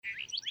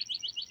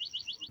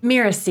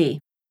Miracy.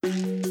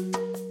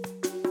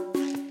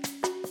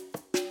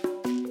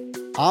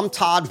 I'm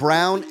Todd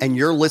Brown, and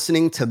you're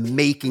listening to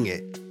Making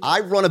It.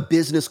 I run a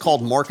business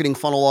called Marketing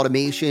Funnel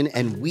Automation,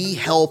 and we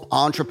help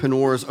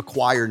entrepreneurs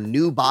acquire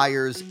new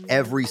buyers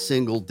every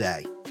single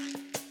day.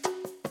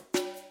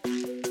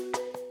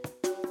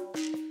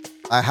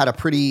 I had a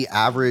pretty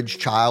average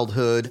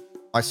childhood.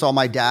 I saw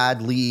my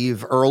dad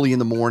leave early in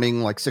the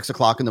morning, like 6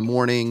 o'clock in the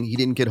morning. He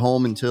didn't get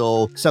home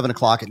until 7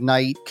 o'clock at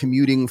night,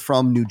 commuting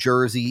from New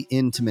Jersey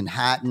into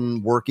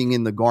Manhattan, working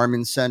in the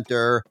Garment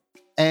Center.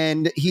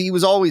 And he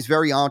was always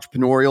very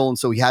entrepreneurial. And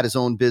so he had his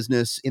own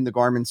business in the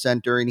Garment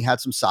Center, and he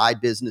had some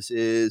side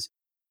businesses.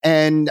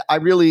 And I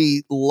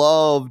really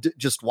loved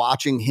just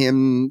watching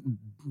him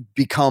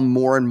become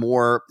more and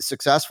more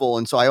successful.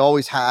 And so I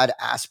always had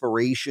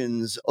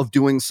aspirations of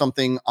doing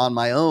something on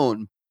my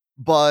own.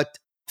 But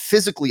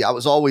physically, I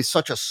was always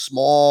such a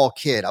small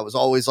kid. I was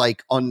always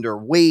like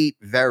underweight,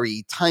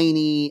 very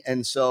tiny.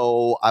 And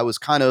so I was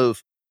kind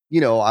of,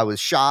 I was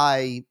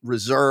shy,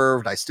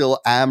 reserved. I still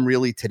am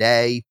really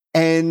today.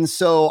 And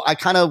so I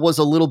kind of was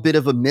a little bit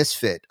of a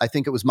misfit. I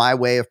think it was my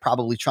way of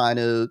probably trying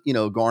to,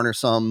 garner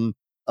some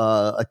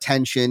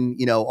attention,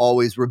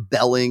 always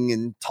rebelling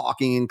and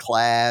talking in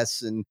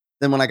class. And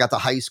then when I got to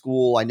high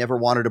school, I never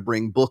wanted to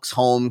bring books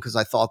home because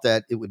I thought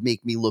that it would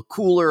make me look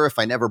cooler if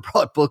I never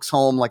brought books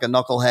home like a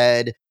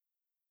knucklehead.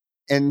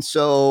 And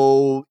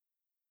so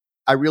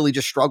I really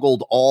just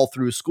struggled all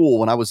through school.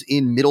 When I was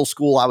in middle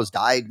school, I was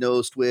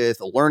diagnosed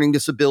with a learning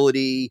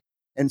disability.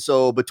 And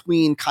so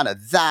between kind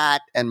of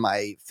that and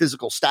my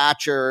physical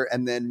stature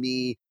and then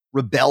me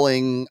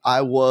rebelling,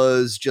 I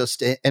was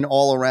just an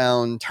all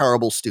around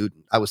terrible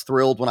student. I was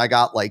thrilled when I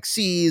got like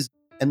C's.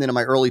 And then in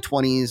my early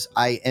 20s,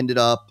 I ended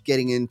up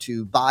getting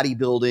into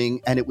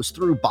bodybuilding. And it was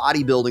through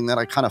bodybuilding that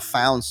I kind of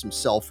found some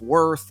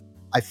self-worth.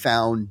 I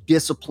found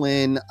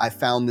discipline. I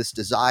found this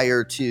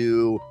desire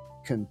to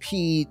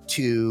compete,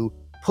 to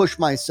push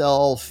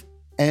myself.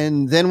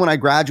 And then when I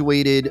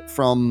graduated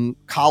from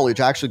college,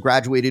 I actually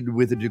graduated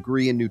with a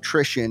degree in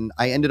nutrition.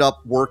 I ended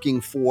up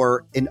working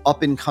for an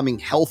up-and-coming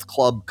health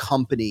club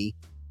company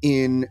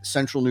in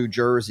central New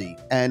Jersey.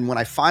 And when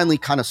I finally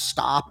kind of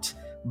stopped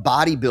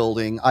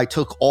bodybuilding, I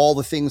took all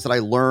the things that I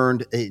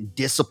learned in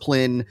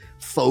discipline,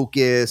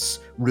 focus,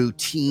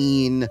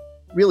 routine,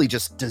 really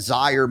just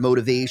desire,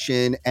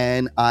 motivation,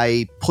 and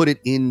I put it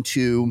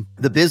into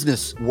the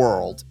business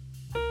world.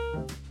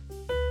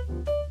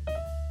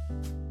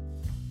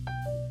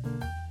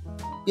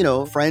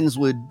 Friends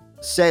would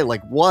say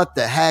like, what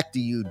the heck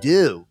do you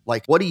do?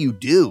 Like, what do you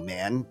do,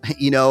 man?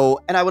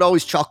 And I would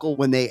always chuckle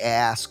when they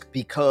ask,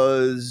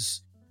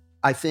 because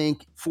I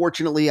think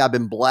fortunately I've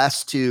been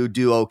blessed to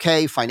do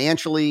okay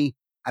financially.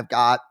 I've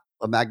got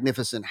a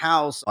magnificent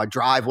house. I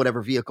drive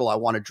whatever vehicle I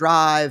want to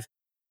drive.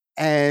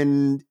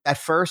 And at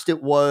first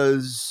it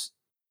was,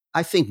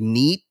 I think,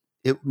 neat.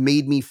 It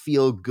made me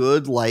feel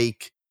good.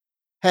 Like,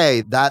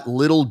 hey, that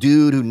little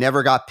dude who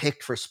never got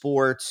picked for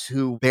sports,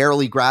 who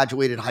barely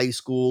graduated high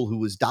school, who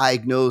was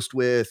diagnosed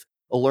with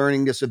a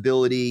learning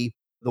disability,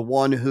 the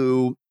one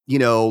who,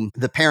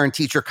 the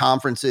parent-teacher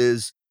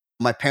conferences,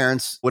 my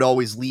parents would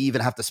always leave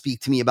and have to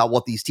speak to me about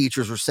what these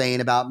teachers were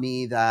saying about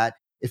me, that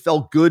it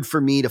felt good for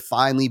me to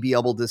finally be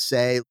able to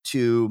say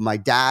to my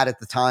dad at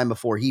the time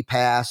before he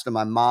passed and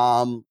my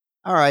mom,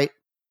 all right,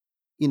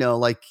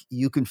 like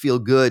you can feel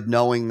good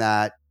knowing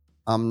that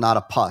I'm not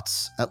a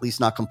putz, at least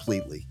not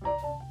completely.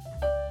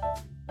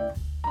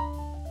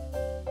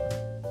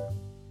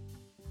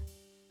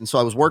 And so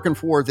I was working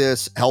for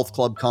this health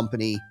club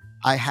company.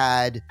 I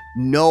had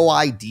no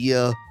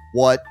idea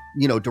what,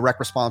 direct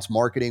response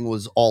marketing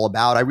was all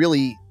about. I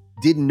really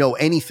didn't know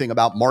anything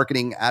about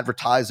marketing,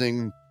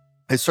 advertising.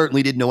 I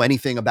certainly didn't know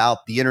anything about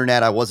the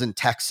internet. I wasn't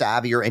tech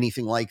savvy or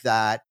anything like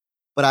that.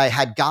 But I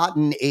had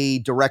gotten a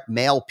direct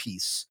mail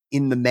piece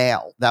in the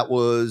mail that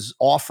was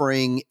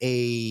offering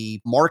a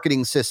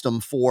marketing system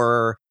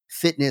for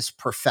fitness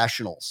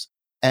professionals.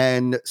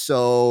 And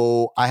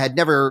so I had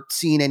never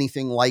seen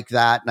anything like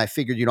that. And I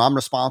figured, I'm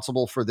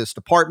responsible for this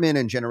department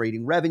and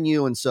generating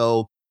revenue. And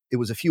so it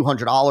was a few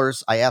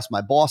 $100s. I asked my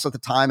boss at the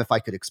time if I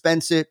could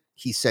expense it.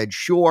 He said,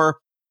 sure.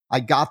 I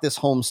got this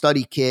home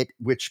study kit,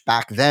 which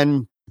back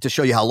then, to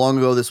show you how long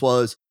ago this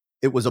was,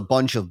 it was a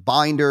bunch of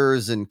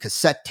binders and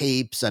cassette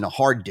tapes and a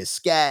hard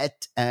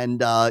diskette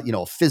and,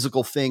 a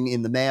physical thing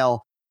in the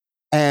mail.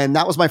 And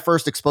that was my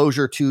first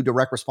exposure to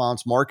direct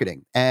response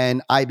marketing.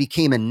 And I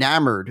became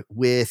enamored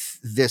with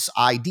this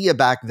idea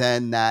back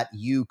then that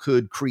you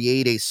could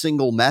create a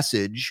single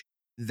message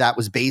that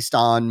was based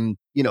on,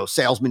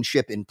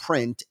 salesmanship in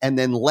print, and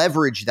then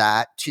leverage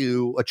that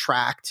to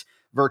attract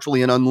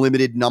virtually an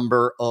unlimited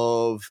number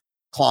of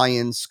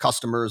clients,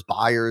 customers,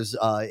 buyers,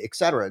 et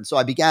cetera. And so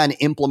I began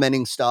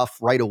implementing stuff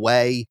right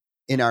away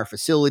in our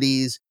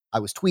facilities. I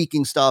was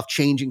tweaking stuff,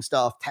 changing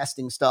stuff,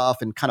 testing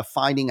stuff, and kind of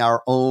finding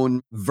our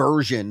own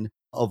version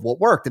of what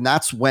worked. And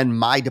that's when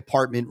my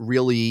department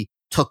really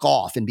took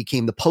off and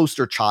became the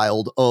poster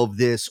child of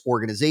this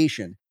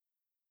organization.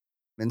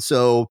 And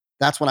so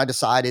that's when I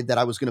decided that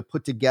I was going to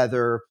put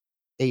together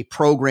a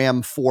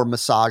program for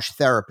massage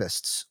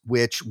therapists,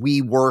 which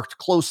we worked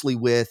closely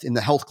with in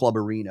the health club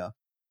arena.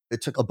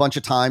 It took a bunch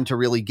of time to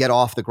really get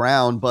off the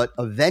ground, but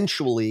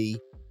eventually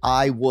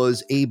I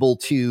was able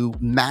to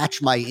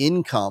match my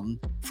income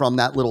from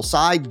that little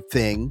side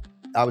thing.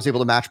 I was able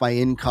to match my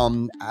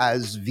income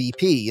as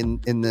VP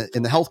in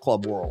the health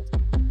club world.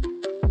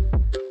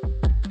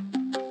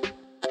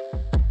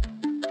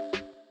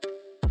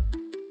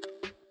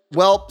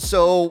 Well,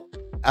 so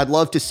I'd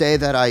love to say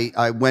that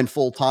I went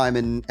full time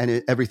and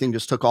everything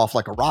just took off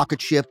like a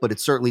rocket ship, but it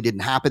certainly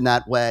didn't happen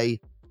that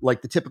way.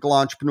 Like the typical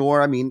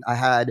entrepreneur, I mean, I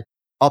had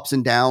ups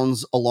and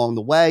downs along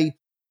the way,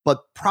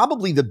 but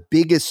probably the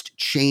biggest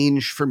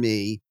change for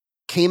me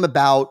came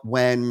about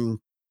when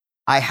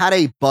I had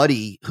a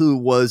buddy who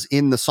was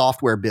in the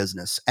software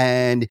business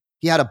and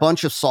he had a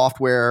bunch of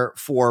software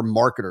for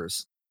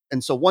marketers.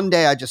 And so one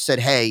day I just said,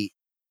 "Hey,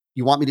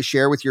 you want me to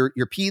share with your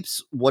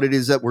peeps what it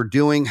is that we're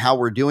doing, how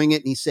we're doing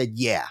it?" And he said,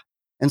 "Yeah."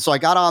 And so I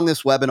got on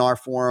this webinar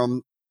for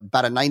him,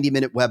 about a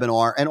 90-minute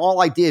webinar. And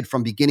all I did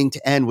from beginning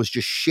to end was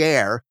just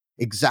share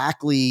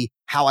exactly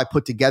how I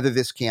put together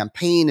this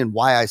campaign and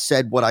why I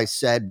said what I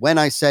said, when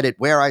I said it,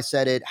 where I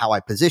said it, how I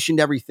positioned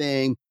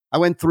everything. I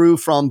went through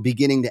from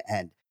beginning to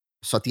end.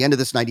 So at the end of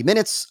this 90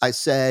 minutes, I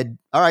said,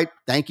 "All right,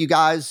 thank you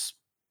guys.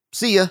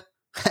 See ya."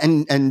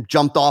 And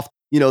jumped off,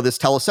 this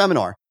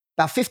teleseminar.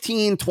 About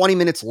 15, 20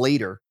 minutes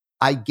later,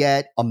 I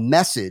get a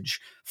message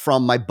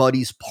from my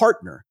buddy's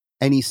partner.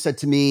 And he said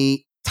to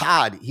me,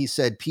 "Todd," he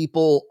said,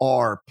 "people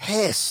are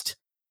pissed."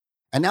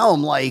 And now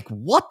I'm like,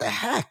 what the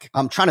heck?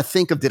 I'm trying to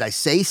think of, did I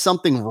say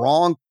something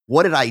wrong?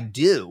 What did I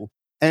do?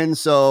 And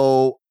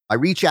so I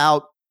reach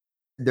out.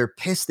 They're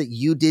pissed that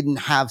you didn't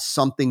have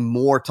something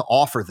more to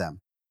offer them.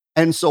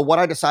 And so what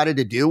I decided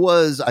to do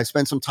was I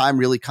spent some time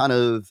really kind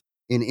of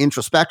in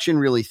introspection,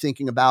 really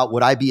thinking about,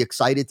 would I be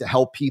excited to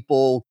help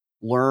people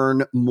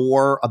learn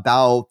more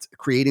about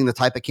creating the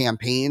type of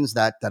campaigns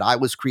that I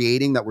was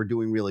creating that were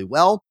doing really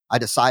well? I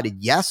decided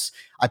yes.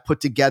 I put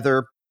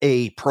together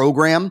a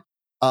program,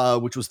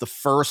 which was the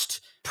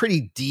first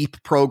pretty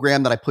deep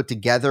program that I put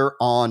together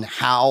on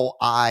how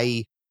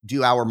I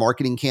do our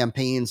marketing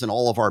campaigns and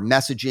all of our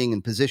messaging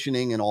and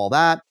positioning and all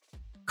that.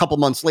 A couple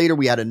months later,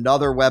 we had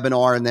another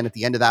webinar. And then at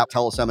the end of that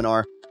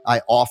teleseminar,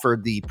 I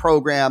offered the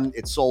program.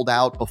 It sold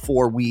out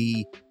before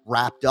we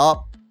wrapped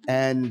up.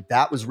 And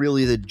that was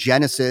really the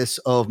genesis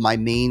of my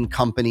main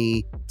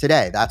company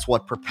today. That's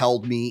what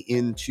propelled me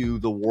into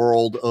the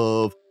world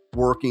of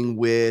working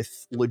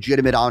with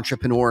legitimate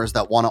entrepreneurs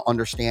that want to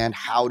understand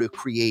how to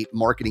create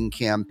marketing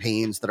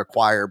campaigns that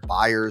acquire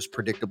buyers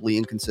predictably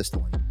and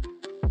consistently.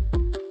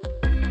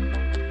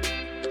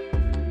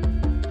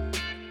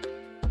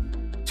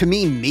 To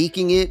me,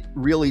 making it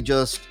really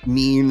just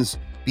means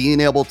being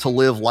able to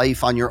live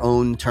life on your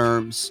own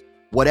terms,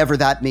 whatever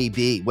that may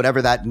be,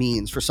 whatever that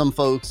means. For some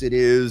folks, it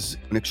is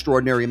an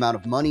extraordinary amount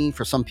of money.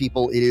 For some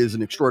people, it is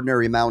an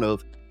extraordinary amount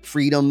of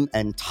freedom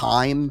and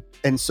time.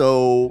 And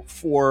so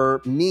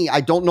for me,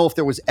 I don't know if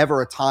there was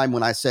ever a time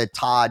when I said,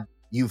 "Todd,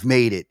 you've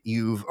made it,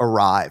 you've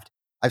arrived."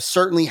 I've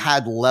certainly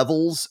had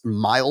levels,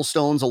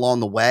 milestones along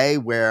the way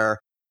where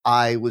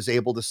I was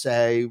able to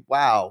say,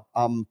 wow,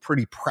 I'm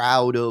pretty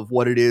proud of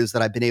what it is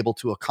that I've been able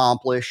to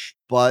accomplish,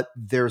 but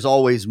there's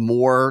always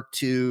more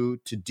to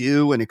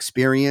do and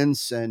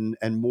experience and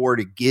more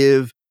to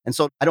give. And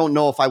so I don't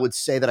know if I would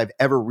say that I've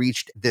ever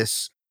reached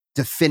this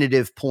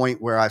definitive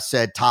point where I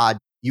said, "Todd,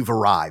 you've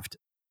arrived."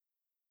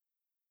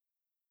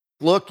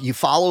 Look, you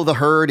follow the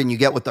herd and you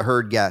get what the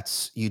herd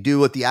gets. You do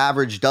what the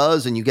average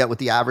does and you get what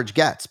the average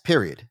gets,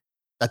 period.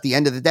 At the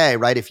end of the day,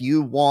 right? If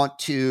you want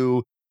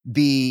to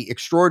be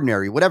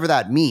extraordinary, whatever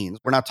that means,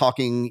 we're not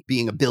talking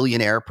being a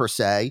billionaire per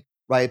se,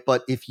 right?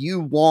 But if you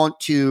want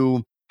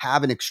to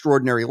have an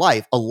extraordinary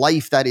life, a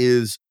life that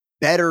is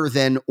better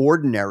than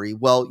ordinary,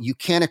 well, you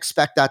can't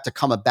expect that to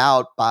come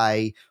about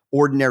by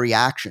ordinary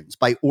actions,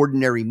 by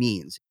ordinary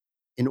means.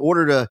 In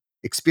order to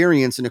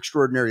experience an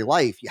extraordinary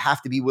life, you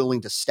have to be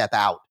willing to step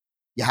out.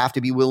 You have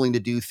to be willing to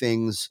do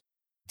things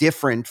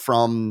different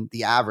from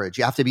the average.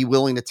 You have to be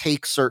willing to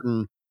take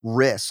certain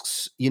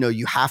risks.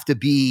 You have to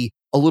be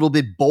a little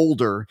bit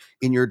bolder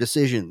in your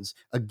decisions.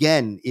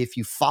 Again, if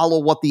you follow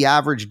what the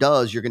average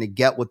does, you're going to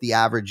get what the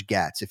average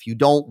gets. If you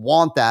don't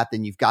want that,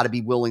 then you've got to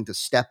be willing to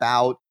step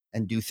out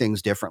and do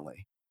things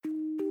differently.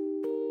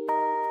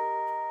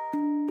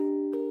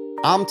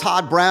 I'm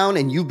Todd Brown,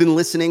 and you've been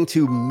listening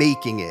to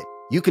Making It.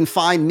 You can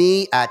find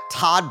me at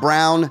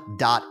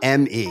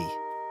toddbrown.me.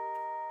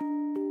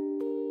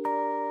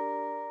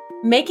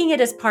 Making It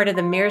is part of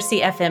the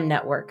Mirasee FM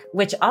network,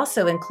 which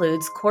also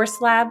includes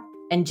Course Lab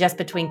and Just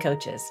Between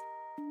Coaches.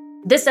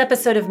 This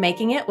episode of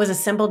Making It was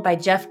assembled by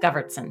Jeff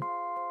Govertson.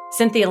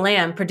 Cynthia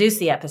Lamb produced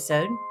the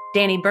episode.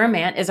 Danny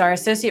Bermant is our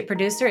associate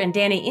producer, and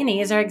Danny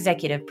Inney is our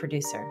executive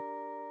producer.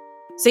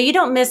 So you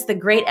don't miss the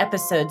great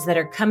episodes that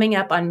are coming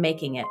up on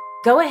Making It,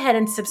 go ahead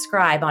and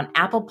subscribe on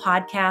Apple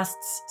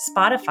Podcasts,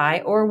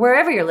 Spotify, or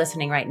wherever you're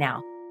listening right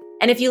now.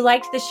 And if you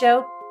liked the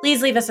show,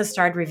 please leave us a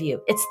starred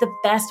review. It's the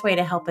best way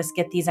to help us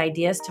get these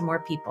ideas to more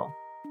people.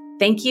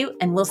 Thank you,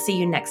 and we'll see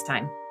you next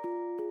time.